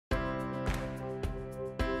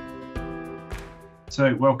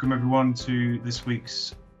So welcome everyone to this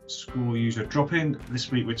week's Skore user drop-in. This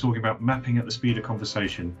week we're talking about mapping at the speed of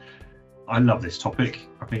conversation. I love this topic.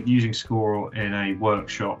 I think using Skore in a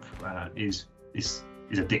workshop is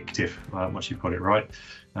addictive once you've got it right.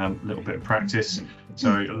 A little bit of practice. So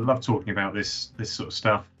I love talking about this sort of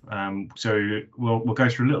stuff. So we'll go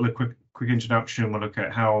through a little quick introduction. We'll look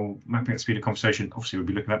at how mapping at the speed of conversation. Obviously, we'll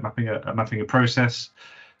be looking at mapping a process.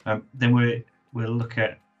 Then we'll look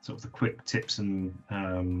at sort of the quick tips and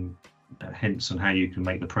hints on how you can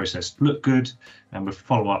make the process look good, and we'll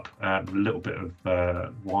follow up with a little bit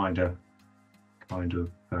of wider kind of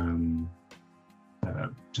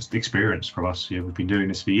just experience from us. We've been doing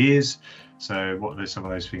this for years, so what are some of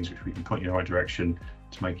those things which we can point you in the right direction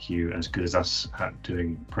to make you as good as us at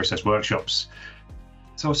doing process workshops?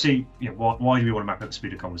 So obviously, why do we want to map at the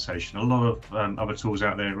speed of conversation? A lot of other tools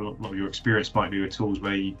out there, a lot of your experience might be with tools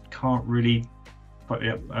where you can't really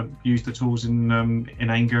use the tools in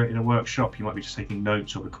anger in a workshop. You might be just taking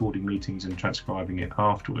notes or recording meetings and transcribing it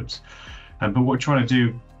afterwards. But what we're trying to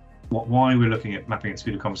do, why we're looking at mapping at the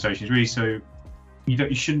speed of conversation, is really so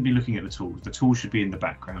you shouldn't be looking at the tools. The tools should be in the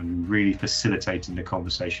background and really facilitating the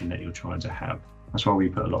conversation that you're trying to have. That's why we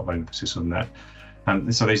put a lot of emphasis on that.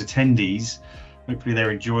 And so those attendees, hopefully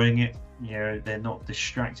they're enjoying it. They're not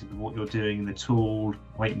distracted with what you're doing in the tool,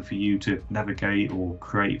 waiting for you to navigate or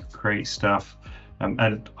create stuff.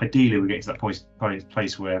 And ideally, we get to that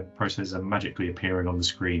place where processes are magically appearing on the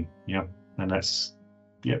screen. And that's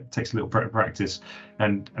takes a little practice.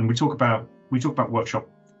 And we talk about workshop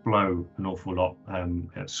flow an awful lot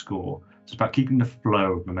at Skore. It's about keeping the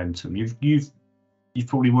flow of momentum. You've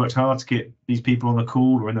probably worked hard to get these people on the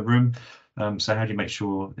call or in the room. So how do you make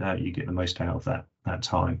sure you get the most out of that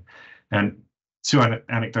time? And two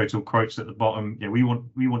anecdotal quotes at the bottom. We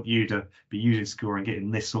want you to be using Skore and getting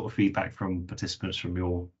this sort of feedback from participants from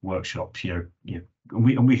your workshops. And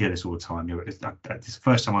we hear this all the time. It's the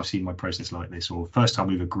first time I've seen my process like this, or first time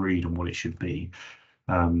we've agreed on what it should be.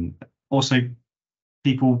 Also,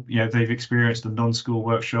 people, they've experienced a non-Skore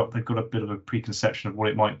workshop. They've got a bit of a preconception of what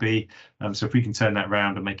it might be. So if we can turn that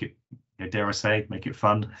around and make it, dare I say, make it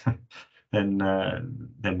fun, then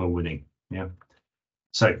we're winning.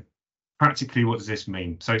 So practically, what does this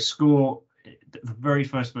mean? So Skore, the very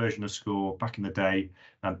first version of Skore back in the day,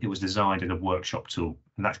 it was designed as a workshop tool,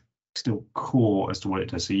 and that's still core as to what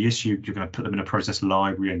it does. So yes, you're going to put them in a process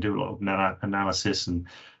library and do a lot of analysis and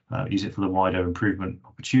use it for the wider improvement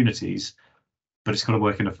opportunities, but it's got to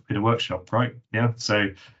work in a workshop, right? So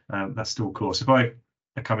that's still core. So if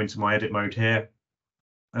I come into my edit mode here,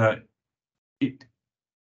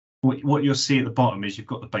 what you'll see at the bottom is you've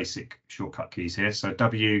got the basic shortcut keys here. So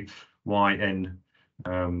W, Y, N,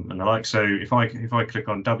 and the like. So if I click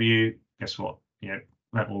on W, guess what?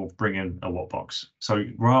 That will bring in a what box. So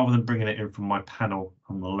rather than bringing it in from my panel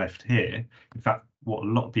on the left here, in fact, what a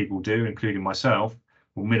lot of people do, including myself,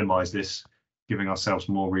 will minimize this, giving ourselves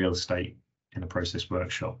more real estate in a process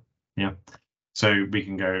workshop. So we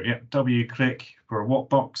can go, W, click for a what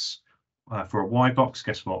box, for a Y box.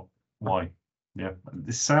 Guess what? Y.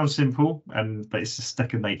 This sounds simple, but it's just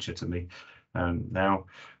second nature to me. Now,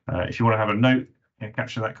 if you want to have a note,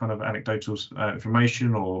 capture that kind of anecdotal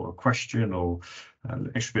information or a question or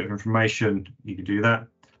an extra bit of information, you can do that.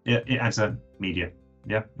 It adds a media.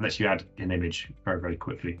 Lets you add an image very, very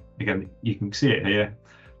quickly. Again, you can see it here.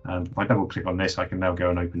 If I double click on this, I can now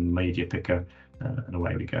go and open Media Picker, and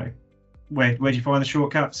away we go. Where do you find the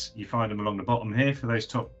shortcuts? You find them along the bottom here for those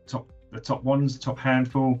top ones, the top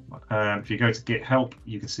handful. If you go to Get Help,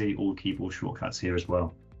 you can see all keyboard shortcuts here as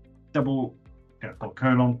well. Double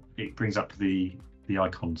colon, it brings up the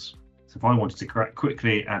icons. So if I wanted to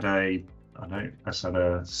quickly add let's add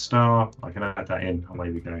a star, I can add that in, away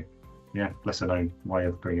we go. Lesser known way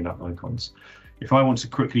of bringing up icons. If I want to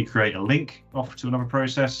quickly create a link off to another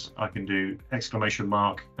process, I can do exclamation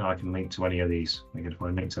mark, and I can link to any of these. Again, if I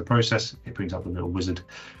link to a process, it brings up a little wizard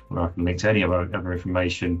where I can link to any other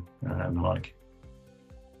information and the like.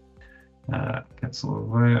 Cancel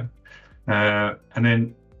there. And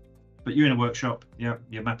then, but you're in a workshop,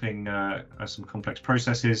 you're mapping some complex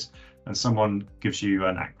processes, and someone gives you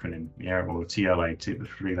an acronym, or TLA,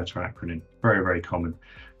 three-letter acronym, very, very common.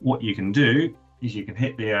 What you can do is you can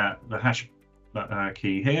hit the hash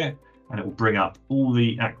key here, and it will bring up all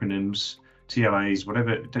the acronyms, TLAs,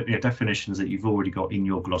 whatever definitions that you've already got in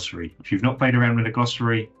your glossary. If you've not played around with a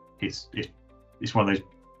glossary, it's one of those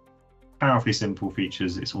powerfully simple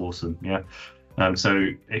features. It's awesome. So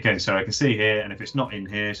again, so I can see here, and if it's not in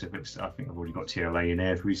here, so if it's, I think I've already got TLA in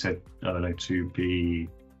here. If we said, I don't know, to be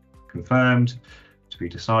confirmed, to be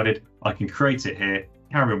decided, I can create it here,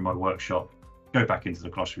 carry on my workshop, go back into the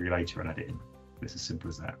glossary later and add it in. It's as simple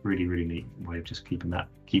as that. Really, really neat way of just keeping that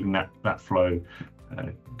flow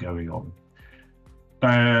going on.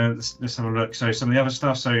 Let's have a look. So some of the other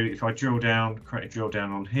stuff. So if I drill down, create a drill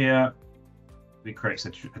down on here, it creates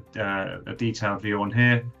a detailed view on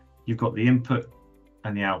here. You've got the input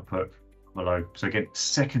and the output below. So again,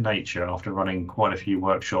 second nature after running quite a few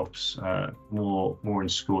workshops, more in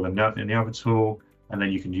Skore than in the other tool. And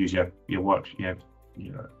then you can use your what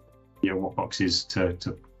boxes to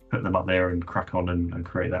put them up there and crack on and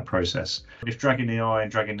create that process. If dragging the I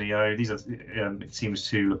and dragging the O, these are it seems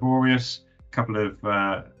too laborious. A couple of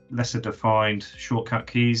lesser defined shortcut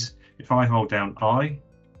keys. If I hold down I,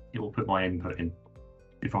 it will put my input in.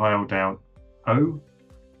 If I hold down O,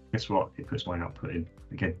 guess what? It puts my output in.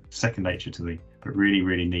 Again, second nature to me, but really,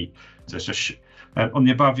 really neat. So it's just on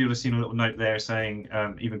the above, you'll have seen a little note there saying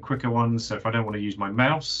even quicker ones. So if I don't want to use my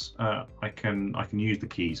mouse, I can use the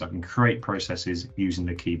keys. I can create processes using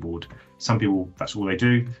the keyboard. Some people, that's all they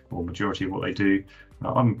do, or majority of what they do.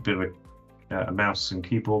 I'm a bit of a mouse and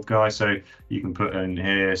keyboard guy, so you can put in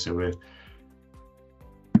here. So we're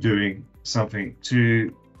doing something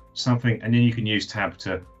to something, and then you can use tab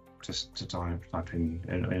to type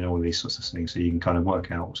in all these sorts of things, so you can kind of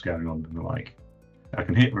work out what's going on and the like. I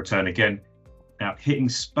can hit return again. Now hitting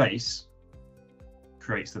space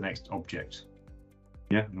creates the next object.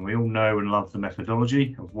 Yeah, and we all know and love the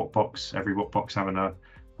methodology of what box, every what box having a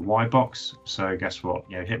Y box. So guess what?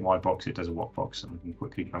 Hit Y box, it does a what box, and we can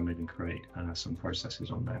quickly come in and create some processes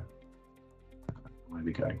on there. There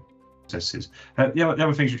we go. Processes. The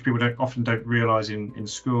other things which people often don't realize in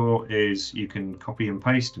Skore is you can copy and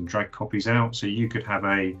paste and drag copies out. So you could have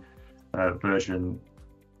a version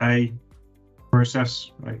A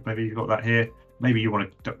process, right? Maybe you've got that here. Maybe you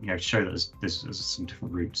want to show that there's some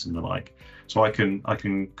different routes and the like. So I can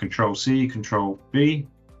Control C, Control V,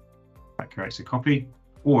 that creates a copy.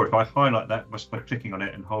 Or if I highlight that by clicking on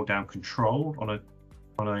it and hold down Control on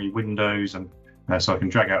a Windows, and so I can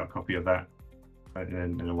drag out a copy of that,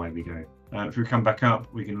 and away we go. If we come back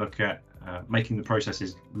up, we can look at making the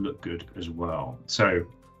processes look good as well. So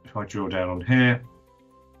if I drill down on here,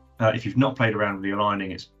 if you've not played around with the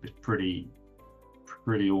aligning, it's pretty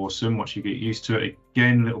awesome once you get used to it.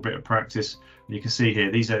 Again, a little bit of practice. And you can see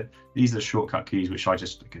here, these are the shortcut keys which I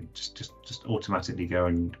just automatically go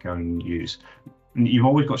and use. And you've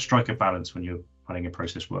always got to strike a balance when you're running a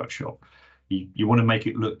process workshop. You want to make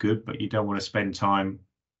it look good, but you don't want to spend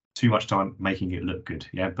too much time making it look good.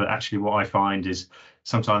 Yeah, but actually what I find is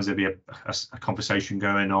sometimes there'll be a conversation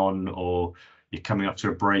going on, or you're coming up to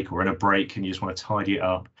a break or in a break and you just want to tidy it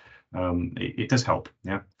up. It does help.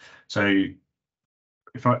 Yeah, so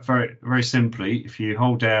if I very simply, if you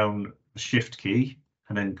hold down the shift key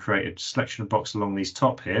and then create a selection box along these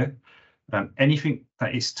top here, anything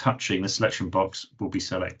that is touching the selection box will be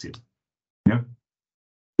selected. Yeah.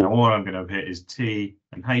 Now all I'm going to hit is T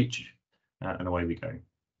and H, and away we go.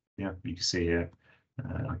 Yeah, you can see here.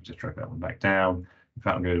 I can just drag that one back down. In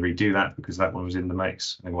fact, I'm going to redo that because that one was in the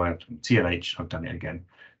mix. Anyway, I've T and H, I've done it again.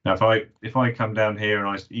 Now, if I come down here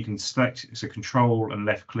and you can select, so Control and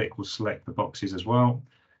left click will select the boxes as well.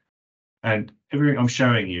 And everything I'm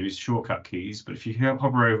showing you is shortcut keys, but if you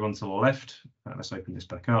hover over onto the left, let's open this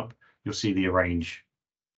back up, you'll see the arrange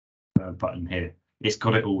button here. It's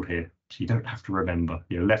got it all here, so you don't have to remember.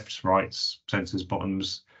 Lefts, rights, centers,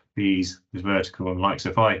 bottoms, these is vertical and like. So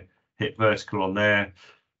if I hit vertical on there,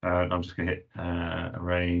 I'm just going to hit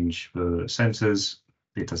arrange for centers.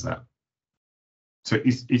 It does that. So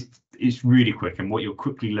it's really quick, and what you'll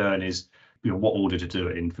quickly learn is what order to do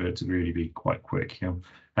it in for it to really be quite quick. And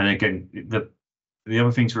again, the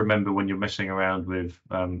other thing to remember when you're messing around with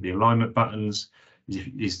the alignment buttons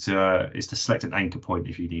is to select an anchor point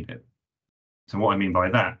if you need it. So what I mean by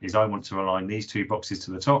that is I want to align these two boxes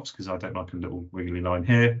to the tops because I don't like a little wiggly line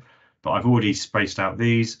here, but I've already spaced out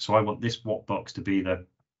these, so I want this what box to be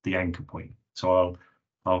the anchor point. So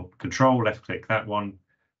I'll Control left click that one,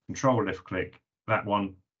 Control left click that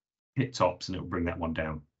one, hit tops, and it will bring that one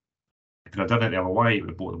down. If I'd done it the other way, it would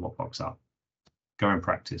have brought the what box up. Go and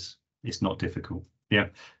practice. It's not difficult. Yeah,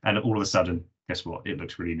 and all of a sudden, guess what? It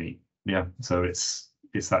looks really neat. Yeah, so that's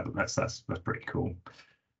pretty cool.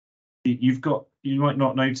 You might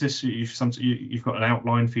not notice you've got an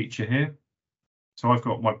outline feature here. So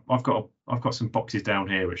I've got some boxes down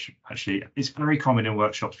here, which actually it's very common in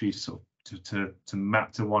workshops for you to sort of to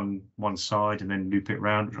map to one side and then loop it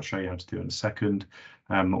around, which I'll show you how to do in a second,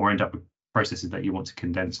 or end up with processes that you want to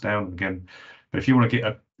condense down again. But if you want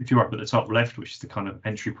to if you're up at the top left, which is the kind of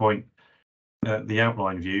entry point, the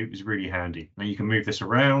outline view is really handy. Now you can move this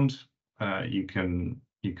around. You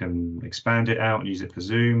can expand it out and use it for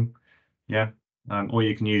zoom. Yeah, or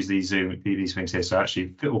you can use these things here. So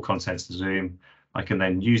actually fit all contents to Zoom. I can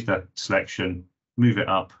then use the selection, move it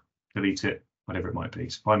up, delete it, whatever it might be.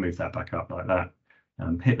 So if I move that back up like that,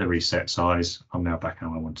 hit the reset size, I'm now back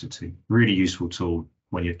how I wanted to. Really useful tool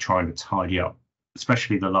when you're trying to tidy up,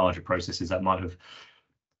 especially the larger processes that might have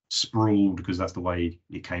sprawled because that's the way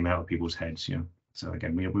it came out of people's heads. So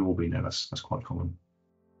again, we've all been there. That's quite common.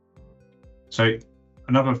 So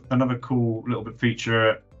another cool little bit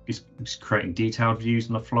feature is creating detailed views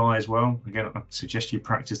on the fly as well. Again, I suggest you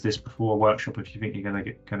practice this before a workshop if you think you're going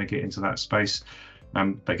to get into that space.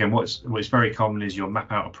 But again, what's very common is you'll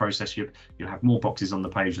map out a process. You'll have more boxes on the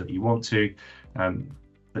page that you want to,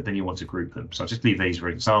 but then you want to group them. So I'll just leave these for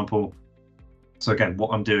example. So again,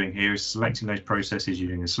 what I'm doing here is selecting those processes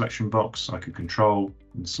using a selection box. I can control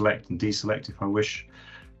and select and deselect if I wish.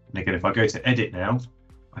 And again, if I go to edit now,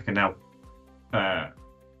 I can now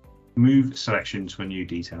move selection to a new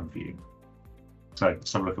detailed view. So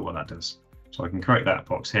let's have a look at what that does. So I can create that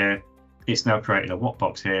box here. It's now created a what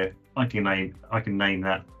box here. I can name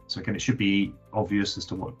that. So again, it should be obvious as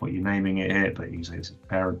to what you're naming it here, but you can say it's a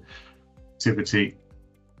parent activity.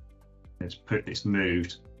 It's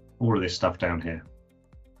moved all of this stuff down here.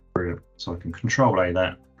 So I can control A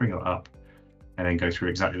that, bring it up, and then go through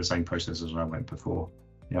exactly the same process as I went before.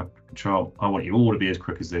 Yeah, control. I want you all to be as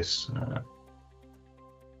quick as this. A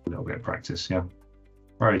little bit of practice, yeah.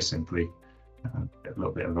 Very simply, a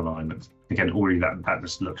little bit of alignment. Again, already that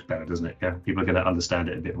just looks better, doesn't it? Yeah, people are going to understand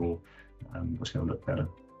it a bit more. It's going to look better.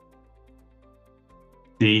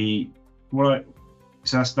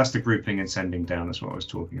 So that's the grouping and sending down. That's what I was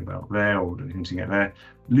talking about there, or hinting at there.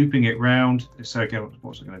 Looping it round. So again,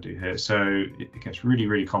 what's it going to do here? So it gets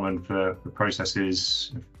really common for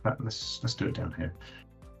processes. In fact, let's do it down here.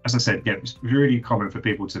 As I said, yeah, it's really common for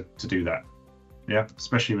people to do that. Yeah,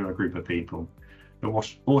 especially with a group of people. But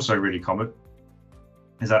what's also really common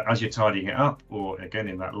is that as you're tidying it up, or again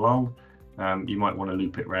in that lull, you might want to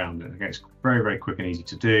loop it round. And again, it's very quick and easy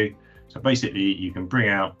to do. So basically, you can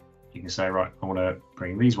you can say, right, I want to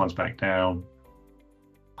bring these ones back down,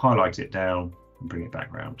 highlight it down, and bring it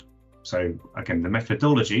back round. So again, the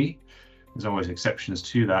methodology, there's always exceptions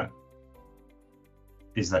to that,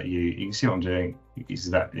 is that you can see what I'm doing, is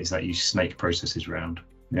that you snake processes round.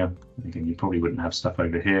 Yeah, again, you probably wouldn't have stuff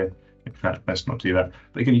over here. In fact, let's not do that.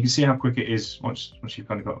 But again, you can see how quick it is once you've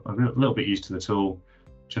kind of got a little bit used to the tool,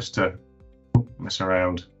 just to mess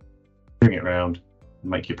around, bring it around,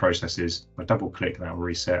 make your processes. I double click, that will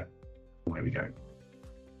reset. Away we go.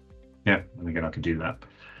 Yeah, and again, I can do that.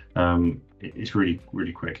 It's really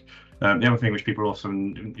quick. The other thing which people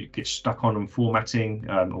often get stuck on formatting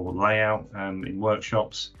or layout in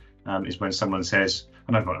workshops is when someone says,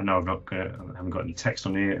 I haven't got any text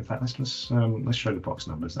on here. In fact, let's show the box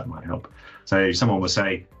numbers. That might help. So someone will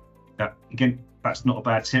say, again, that's not a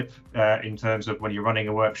bad tip in terms of when you're running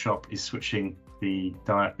a workshop, is switching the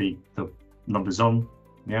numbers on.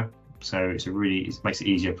 Yeah. So it makes it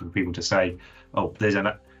easier for people to say, oh,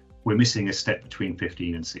 we're missing a step between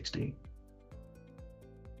 15 and 16.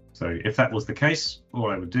 So if that was the case, all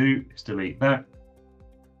I would do is delete that,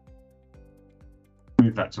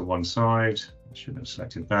 move that to one side. I should have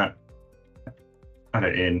selected that, add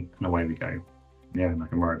it in, and away we go. Yeah, and I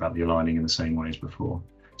can worry about the aligning in the same way as before.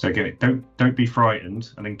 So again, don't be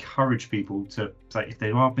frightened, and encourage people to say if they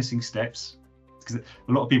are missing steps, because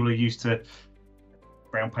a lot of people are used to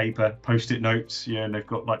brown paper, post-it notes, and they've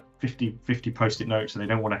got like 50 post-it notes, and they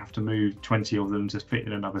don't want to have to move 20 of them to fit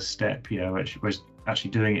in another step. Whereas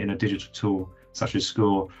actually doing it in a digital tool such as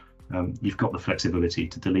Skore, you've got the flexibility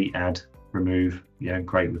to delete, add, remove. Yeah,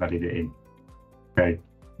 great, we've added it in. Okay,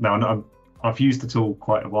 now I've used the tool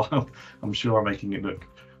quite a while. I'm sure I'm making it look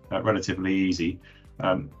relatively easy,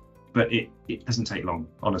 but it doesn't take long.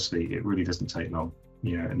 Honestly, it really doesn't take long.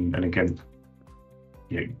 Yeah, and again,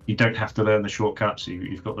 you don't have to learn the shortcuts.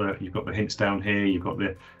 You've got the hints down here. You've got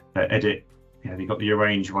the edit. You've got the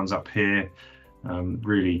arrange ones up here.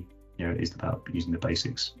 Really, it's about using the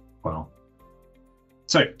basics well.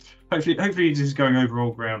 So hopefully this is going over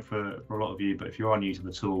all ground for a lot of you. But if you are new to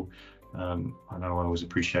the tool, I know I always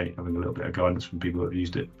appreciate having a little bit of guidance from people that have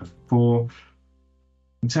used it before.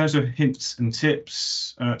 In terms of hints and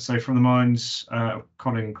tips, so from the minds of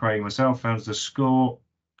Colin, Craig, and myself, founders of Skore.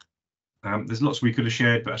 There's lots we could have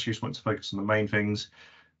shared, but actually just want to focus on the main things.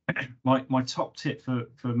 My top tip for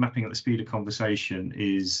mapping at the speed of conversation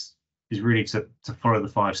is really to follow the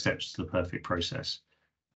 5 steps to the perfect process.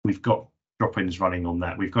 We've got drop-ins running on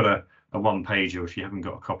that. We've got a one-pager. If you haven't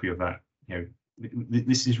got a copy of that,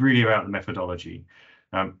 this is really about the methodology,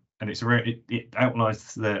 and it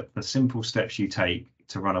outlines the simple steps you take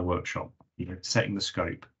to run a workshop. Setting the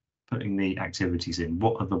scope, putting the activities in.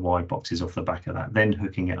 What are the why boxes off the back of that? Then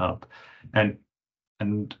hooking it up, and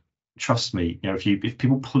trust me, if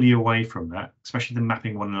people pull you away from that, especially the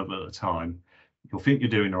mapping one another at a time, you'll think you're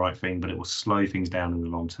doing the right thing, but it will slow things down in the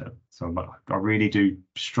long term. So I really do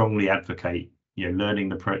strongly advocate, learning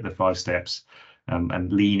the 5 steps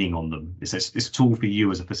and leaning on them. It's a tool for you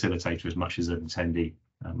as a facilitator as much as an attendee,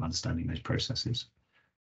 understanding those processes.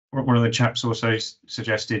 One of the chaps also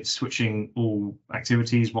suggested switching all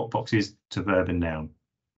activities, what boxes, to verb and noun.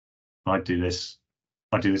 I do this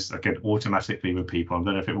again automatically with people. I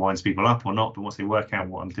don't know if it winds people up or not, but once they work out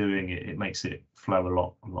what I'm doing, it makes it flow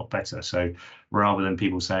a lot better. So rather than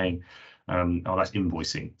people saying, "Oh, that's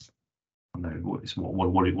invoicing," no,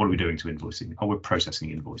 what are we doing to invoicing? Oh, we're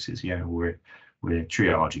processing invoices. Yeah, we're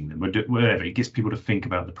triaging them. Whatever. It gets people to think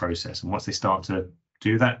about the process, and once they start to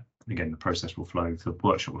do that, again, the process will flow. The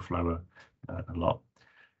workshop will flow a lot.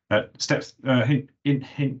 Steps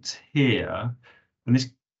hint here, and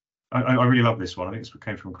this. I really love this one. I think this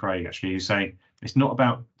came from Craig, actually. He's saying it's not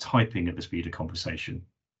about typing at the speed of conversation.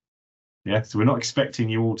 Yeah, so we're not expecting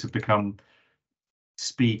you all to become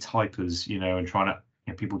speed typers, and trying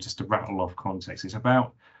to people just to rattle off context. It's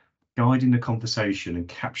about guiding the conversation and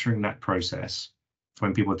capturing that process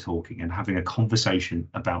when people are talking and having a conversation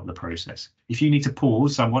about the process. If you need to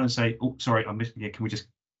pause someone and say, "Oh, sorry, I missed. Yeah, can we just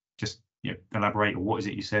elaborate, or what is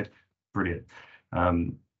it you said?" Brilliant.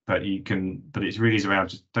 But it really is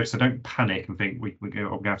around don't panic and think we're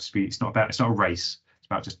going to have to speed. It's not a race. It's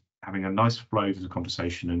about just having a nice flow to the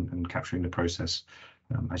conversation and capturing the process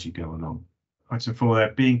as you go along. Item 4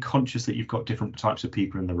 there, being conscious that you've got different types of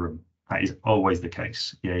people in the room. That is always the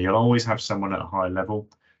case. Yeah, you'll always have someone at a high level,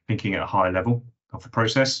 thinking at a high level of the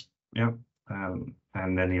process. Yeah, and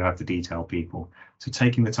then you have the detail people. So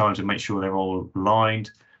taking the time to make sure they're all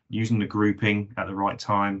aligned, using the grouping at the right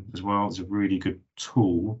time as well is a really good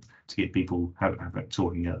tool to get people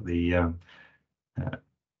talking at the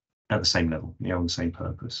same level, on the same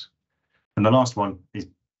purpose. And the last one is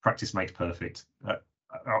practice makes perfect.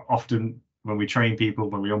 Often when we train people,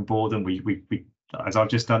 when we onboard them, we as I've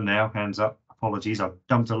just done now, hands up, apologies, I've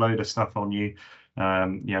dumped a load of stuff on you,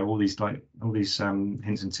 all these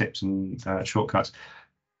hints and tips and shortcuts.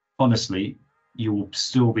 Honestly, you will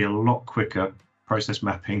still be a lot quicker process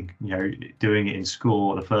mapping, doing it in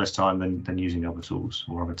Skore the first time than using other tools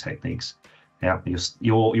or other techniques. Yeah,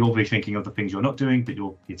 you'll be thinking of the things you're not doing, but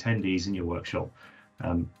the attendees in your workshop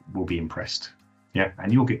will be impressed. Yeah,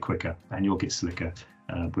 and you'll get quicker and you'll get slicker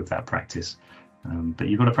with that practice. But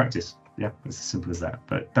you've got to practice. Yeah, it's as simple as that.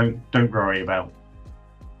 But don't worry about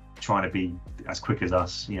trying to be as quick as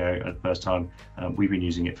us. At the first time, we've been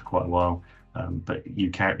using it for quite a while, but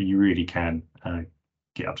you really can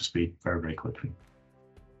get up to speed very, very quickly.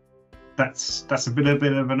 That's a bit of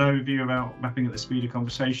an overview about mapping at the speed of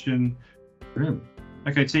conversation. Brilliant.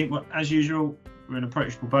 Okay, team. Well, as usual, we're an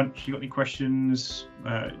approachable bunch. If you've got any questions,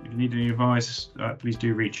 if you need any advice, please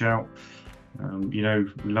do reach out. We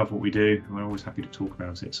love what we do, and we're always happy to talk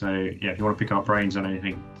about it. So yeah, if you want to pick our brains on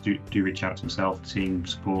anything, do reach out to myself, team,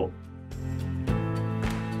 support.